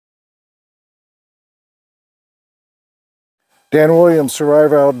Dan Williams,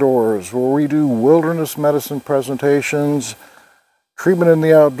 Survive Outdoors, where we do wilderness medicine presentations, treatment in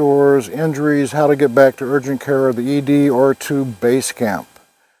the outdoors, injuries, how to get back to urgent care or the ED or to base camp.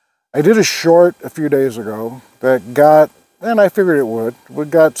 I did a short a few days ago that got, and I figured it would, we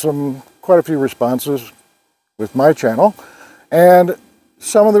got quite a few responses with my channel, and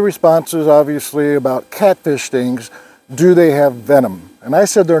some of the responses obviously about catfish stings, do they have venom? And I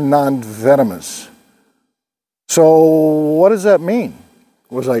said they're non-venomous. So what does that mean?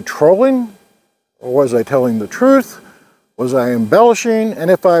 Was I trolling? Or was I telling the truth? Was I embellishing?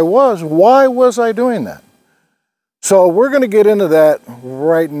 And if I was, why was I doing that? So we're going to get into that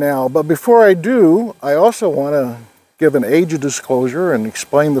right now. But before I do, I also want to give an age disclosure and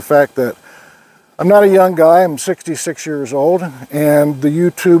explain the fact that I'm not a young guy. I'm 66 years old, and the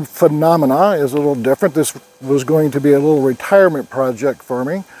YouTube phenomena is a little different. This was going to be a little retirement project for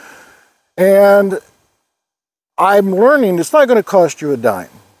me. And I'm learning it's not going to cost you a dime.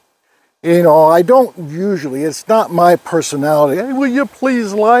 You know, I don't usually, it's not my personality. Hey, will you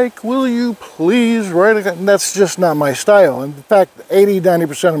please like? Will you please write? That's just not my style. In fact,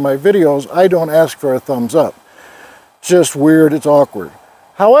 80–90% of my videos, I don't ask for a thumbs up. It's just weird, it's awkward.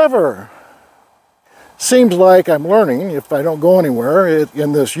 However, seems like I'm learning, if I don't go anywhere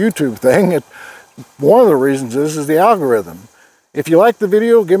in this YouTube thing, one of the reasons is the algorithm. If you like the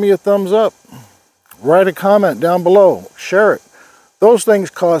video, give me a thumbs up. Write a comment down below, share it. Those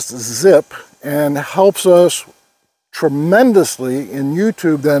things cost zip and helps us tremendously in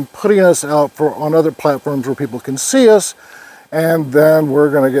YouTube, then putting us out on other platforms where people can see us, and then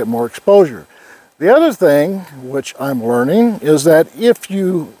we're going to get more exposure. The other thing, which I'm learning, is that if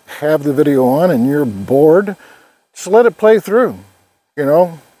you have the video on and you're bored, just let it play through. You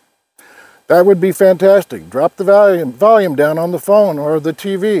know, that would be fantastic. Drop the volume down on the phone or the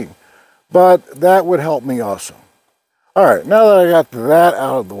TV. But that would help me also. All right, now that I got that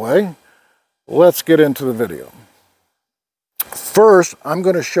out of the way, let's get into the video. First, I'm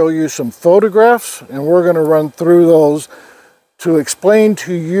going to show you some photographs, and we're going to run through those to explain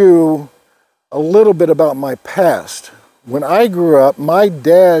to you a little bit about my past. When I grew up, my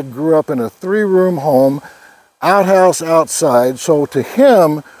dad grew up in a 3-room home, outhouse outside, so to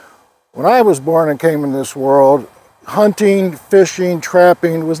him, when I was born and came in this world, hunting, fishing,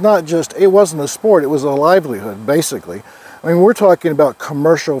 trapping was not just, it wasn't a sport, it was a livelihood, basically. I mean, we're talking about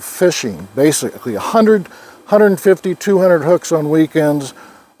commercial fishing, basically. 100, 150, 200 hooks on weekends,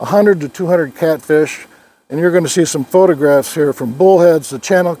 100 to 200 catfish, and you're going to see some photographs here from bullheads to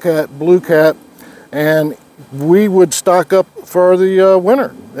channel cat, blue cat, and we would stock up for the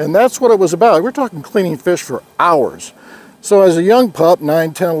winter. And that's what it was about. We're talking cleaning fish for hours. So as a young pup,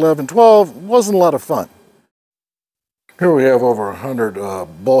 9, 10, 11, 12, wasn't a lot of fun. Here we have over 100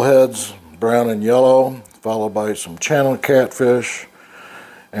 bullheads, brown and yellow, followed by some channel catfish.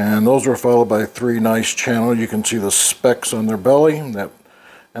 And those were followed by 3 nice channel. You can see the specks on their belly. And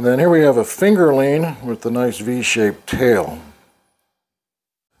then here we have a fingerling with the nice V-shaped tail.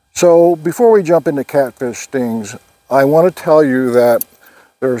 So before we jump into catfish stings, I want to tell you that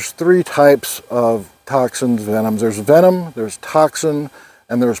there's 3 types of toxins, venoms. There's venom, there's toxin,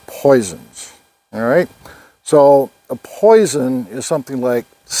 and there's poisons. All right? So a poison is something like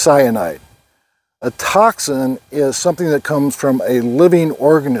cyanide. A toxin is something that comes from a living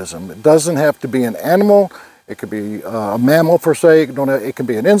organism. It doesn't have to be an animal. It could be a mammal per se. It can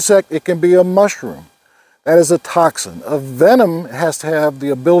be an insect. It can be a mushroom. That is a toxin. A venom has to have the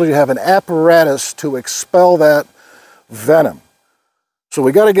ability to have an apparatus to expel that venom. So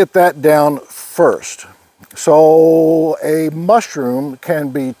we got to get that down first. So a mushroom can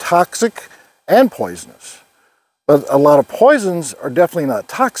be toxic and poisonous. But a lot of poisons are definitely not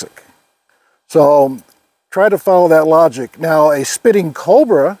toxic. So try to follow that logic. Now, a spitting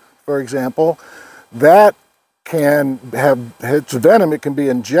cobra, for example, that can have its venom. It can be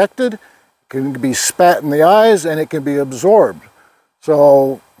injected, it can be spat in the eyes, and it can be absorbed.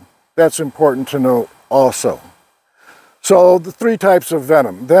 So that's important to know also. So the 3 types of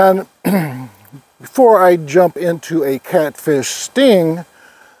venom. Then, before I jump into a catfish sting,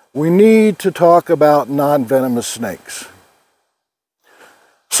 we need to talk about non-venomous snakes.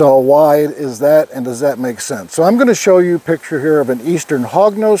 So why is that, and does that make sense? So I'm going to show you a picture here of an eastern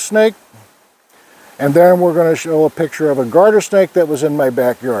hognose snake, and then we're going to show a picture of a garter snake that was in my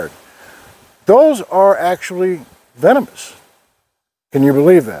backyard. Those are actually venomous. Can you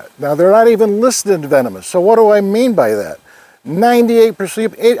believe that? Now, they're not even listed venomous. So what do I mean by that?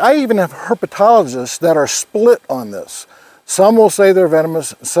 98%, I even have herpetologists that are split on this. Some will say they're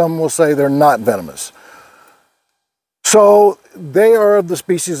venomous, some will say they're not venomous. So they are the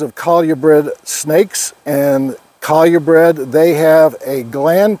species of colubrid snakes, and Colubrid, they have a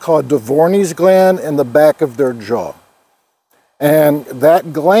gland called Dvorny's gland in the back of their jaw. And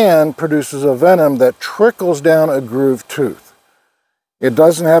that gland produces a venom that trickles down a grooved tooth. It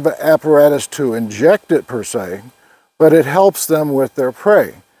doesn't have an apparatus to inject it per se, but it helps them with their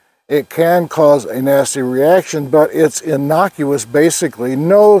prey. It can cause a nasty reaction, but it's innocuous, basically,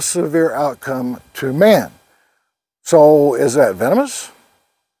 no severe outcome to man. So is that venomous?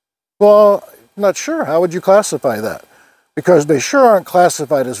 Well, I'm not sure. How would you classify that? Because they sure aren't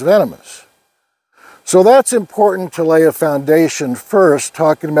classified as venomous. So that's important to lay a foundation first,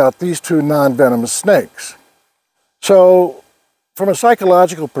 talking about these two non-venomous snakes. So from a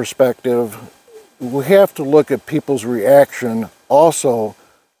psychological perspective, we have to look at people's reaction also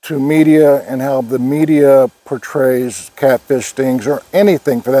to media and how the media portrays catfish stings, or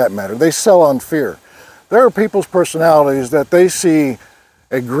anything for that matter. They sell on fear. There are people's personalities that they see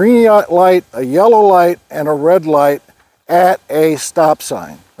a green light, a yellow light, and a red light at a stop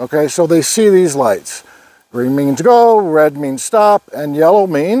sign. Okay, so they see these lights. Green means go, red means stop, and yellow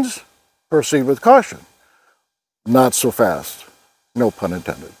means proceed with caution. Not so fast. No pun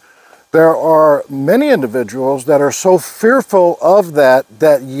intended. There are many individuals that are so fearful of that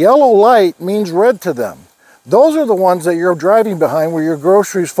yellow light means red to them. Those are the ones that you're driving behind where your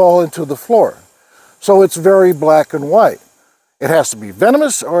groceries fall into the floor. So it's very black and white. It has to be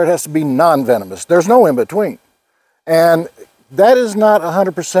venomous or it has to be non-venomous. There's no in between. And that is not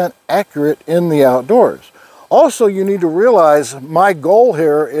 100% accurate in the outdoors. Also, you need to realize my goal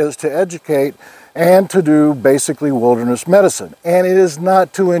here is to educate and to do basically wilderness medicine. And it is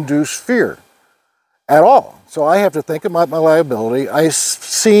not to induce fear at all. So I have to think about my liability. I've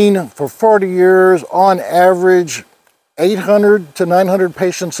seen for 40 years, on average, 800 to 900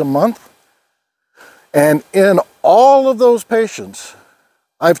 patients a month. And in all of those patients,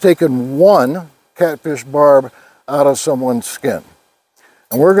 I've taken one catfish barb out of someone's skin.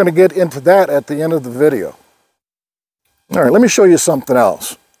 And we're going to get into that at the end of the video. All right, let me show you something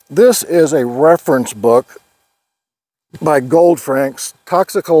else. This is a reference book by Goldfrank's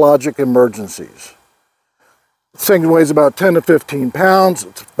Toxicologic Emergencies. This thing weighs about 10 to 15 pounds.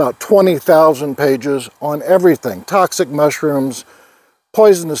 It's about 20,000 pages on everything. Toxic mushrooms,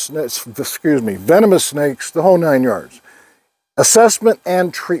 poisonous, venomous snakes, the whole 9 yards. Assessment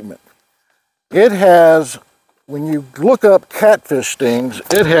and treatment. It has, when you look up catfish stings,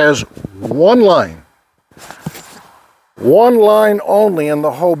 it has one line. One line only in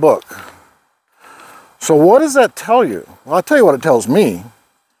the whole book. So what does that tell you? Well, I'll tell you what it tells me.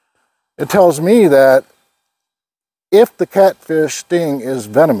 It tells me that if the catfish sting is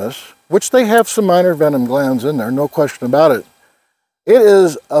venomous, which they have some minor venom glands in there, no question about it, it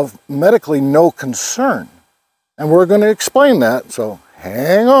is of medically no concern. And we're going to explain that, so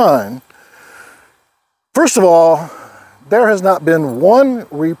hang on. First of all, there has not been one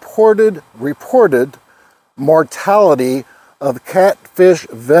reported mortality of catfish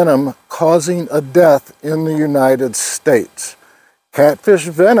venom causing a death in the United States. Catfish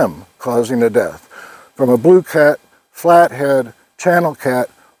venom causing a death from a blue cat, flathead, channel cat,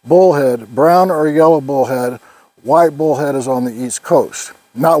 bullhead, brown or yellow bullhead. White bullhead is on the East Coast.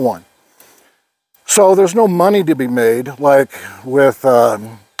 Not one. So there's no money to be made like with,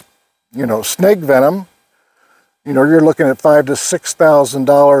 snake venom. You're looking at $5,000 to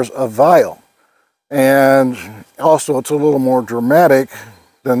 $6,000 a vial. And also it's a little more dramatic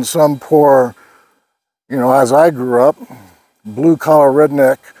than some poor, as I grew up, blue-collar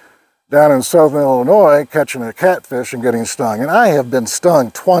redneck down in southern Illinois catching a catfish and getting stung. And I have been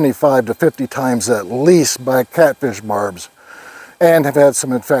stung 25 to 50 times at least by catfish barbs and have had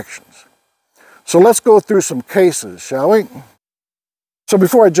some infections. So let's go through some cases, shall we? So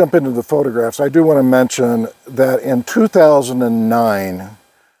before I jump into the photographs, I do want to mention that in 2009,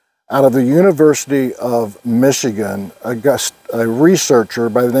 out of the University of Michigan, a researcher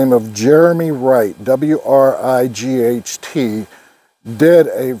by the name of Jeremy Wright, W-R-I-G-H-T,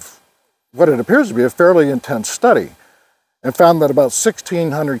 did what it appears to be a fairly intense study and found that about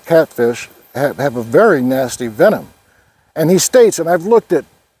 1,600 catfish have a very nasty venom. And he states, and I've looked at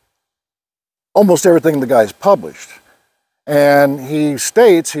almost everything the guy's published, and he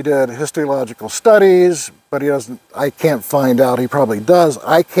states he did histological studies, but I can't find out, he probably does.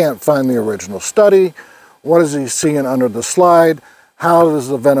 I can't find the original study. What is he seeing under the slide? How does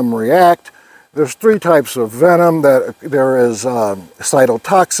the venom react? There's three types of venom. There is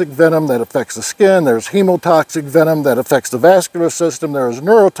cytotoxic venom that affects the skin. There's hemotoxic venom that affects the vascular system. There is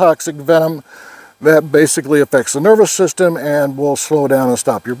neurotoxic venom that basically affects the nervous system and will slow down and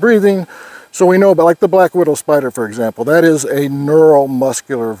stop your breathing. So we know about, like the black widow spider, for example, that is a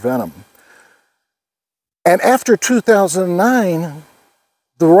neuromuscular venom. And after 2009,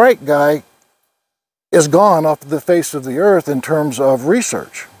 the right guy is gone off the face of the earth in terms of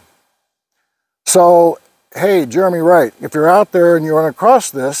research. So, hey, Jeremy Wright, if you're out there and you run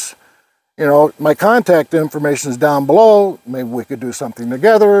across this, you know, my contact information is down below. Maybe we could do something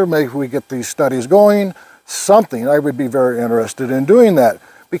together. Maybe we get these studies going. Something. I would be very interested in doing that,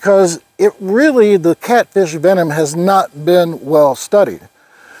 because it really, the catfish venom has not been well studied.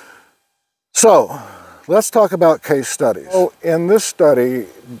 So, let's talk about case studies. So in this study,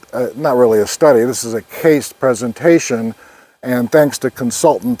 not really a study, this is a case presentation, and thanks to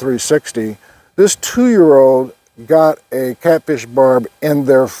Consultant 360, this 2-year-old got a catfish barb in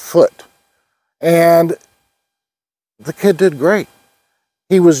their foot, and the kid did great.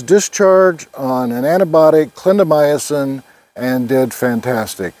 He was discharged on an antibiotic, clindamycin, and did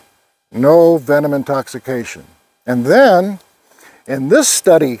fantastic. No venom intoxication. And then, in this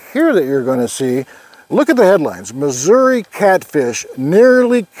study here that you're going to see, look at the headlines. Missouri catfish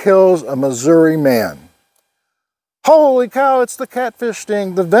nearly kills a Missouri man. Holy cow, it's the catfish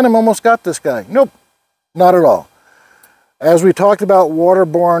sting. The venom almost got this guy. Nope, not at all. As we talked about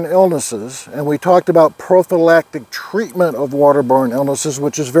waterborne illnesses, and we talked about prophylactic treatment of waterborne illnesses,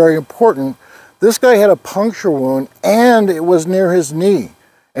 which is very important, this guy had a puncture wound and it was near his knee.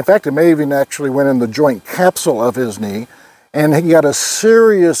 In fact, it may even actually went in the joint capsule of his knee, and he got a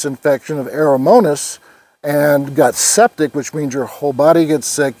serious infection of Ehrlichiosis and got septic, which means your whole body gets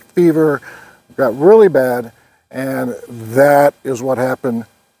sick, fever, got really bad, and that is what happened.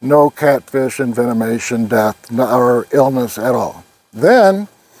 No catfish envenomation, death, or illness at all. Then,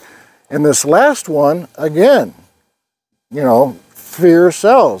 in this last one, again, you know, fear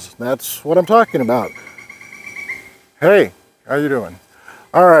sells. That's what I'm talking about. Hey, how you doing?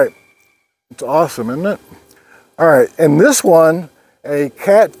 All right, it's awesome, isn't it? All right, in this one, a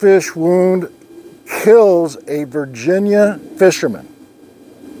catfish wound kills a Virginia fisherman.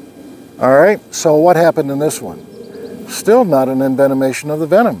 All right, so what happened in this one? Still not an envenomation of the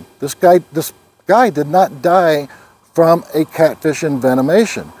venom. This guy did not die from a catfish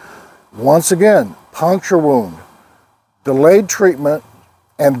envenomation. Once again, puncture wound, delayed treatment,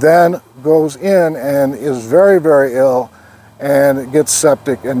 and then goes in and is very, very ill and gets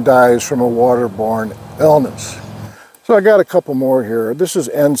septic and dies from a waterborne illness. So I got a couple more here. This is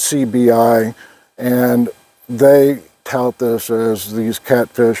NCBI, and they tout this as these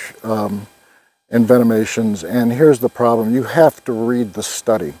catfish envenomations, and here's the problem. You have to read the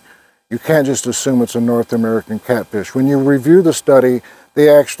study. You can't just assume it's a North American catfish. When you review the study, they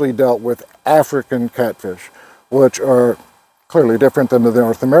actually dealt with African catfish, which are clearly different than the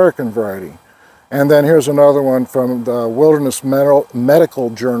North American variety. And then here's another one from the Wilderness Medical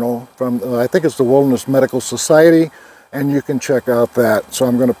Journal, from I think it's the Wilderness Medical Society, and you can check out that. So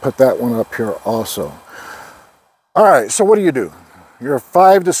I'm going to put that one up here also. All right, so what do? You're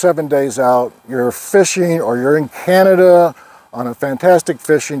 5 to 7 days out, you're fishing, or you're in Canada on a fantastic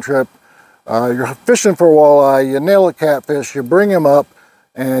fishing trip. You're fishing for walleye, you nail a catfish, you bring him up,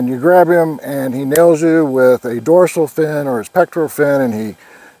 and you grab him, and he nails you with a dorsal fin or his pectoral fin,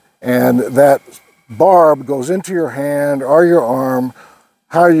 and that barb goes into your hand or your arm.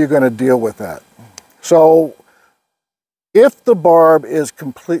 How are you going to deal with that? So, if the barb is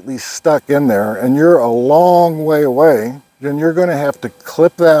completely stuck in there, and you're a long way away, then you're going to have to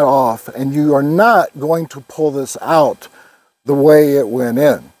clip that off, and you are not going to pull this out the way it went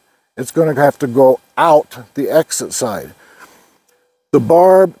in. It's going to have to go out the exit side. The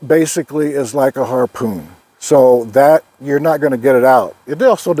barb basically is like a harpoon, so that you're not going to get it out. It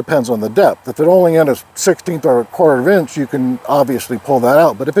also depends on the depth. If it only in a 1/16 or a 1/4 inch, you can obviously pull that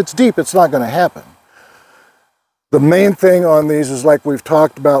out, but if it's deep, it's not going to happen. The main thing on these is, like we've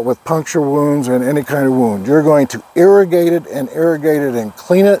talked about with puncture wounds and any kind of wound, you're going to irrigate it and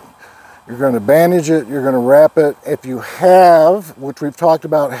clean it. You're going to bandage it, you're going to wrap it. If you have, which we've talked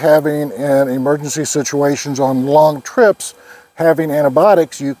about having in emergency situations on long trips, having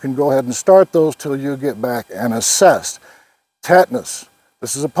antibiotics, you can go ahead and start those till you get back and assess. Tetanus.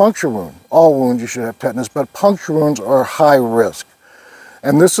 This is a puncture wound. All wounds you should have tetanus, but puncture wounds are high risk.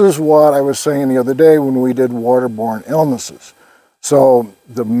 And this is what I was saying the other day when we did waterborne illnesses. So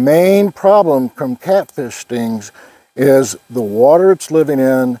the main problem from catfish stings is the water it's living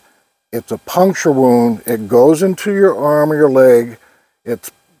in. It's a puncture wound. It goes into your arm or your leg.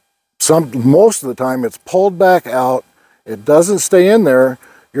 Most of the time it's pulled back out. It doesn't stay in there.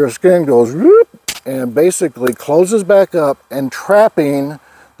 Your skin goes whoop, and basically closes back up and trapping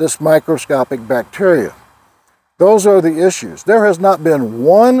this microscopic bacteria. Those are the issues. There has not been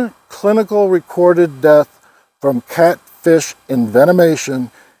one clinical recorded death from catfish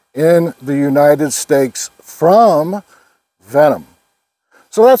envenomation in the United States from venom.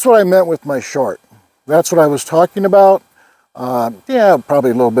 So that's what I meant with my short. That's what I was talking about. Yeah,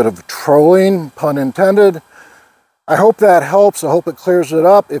 probably a little bit of trolling, pun intended. I hope that helps. I hope it clears it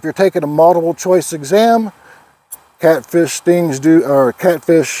up. If you're taking a multiple choice exam, catfish stings do, or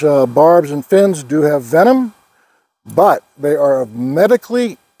catfish barbs and fins do have venom, but they are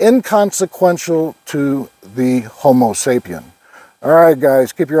medically inconsequential to the Homo sapien. All right,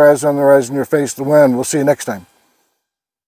 guys, keep your eyes on the rise and your face to win. We'll see you next time.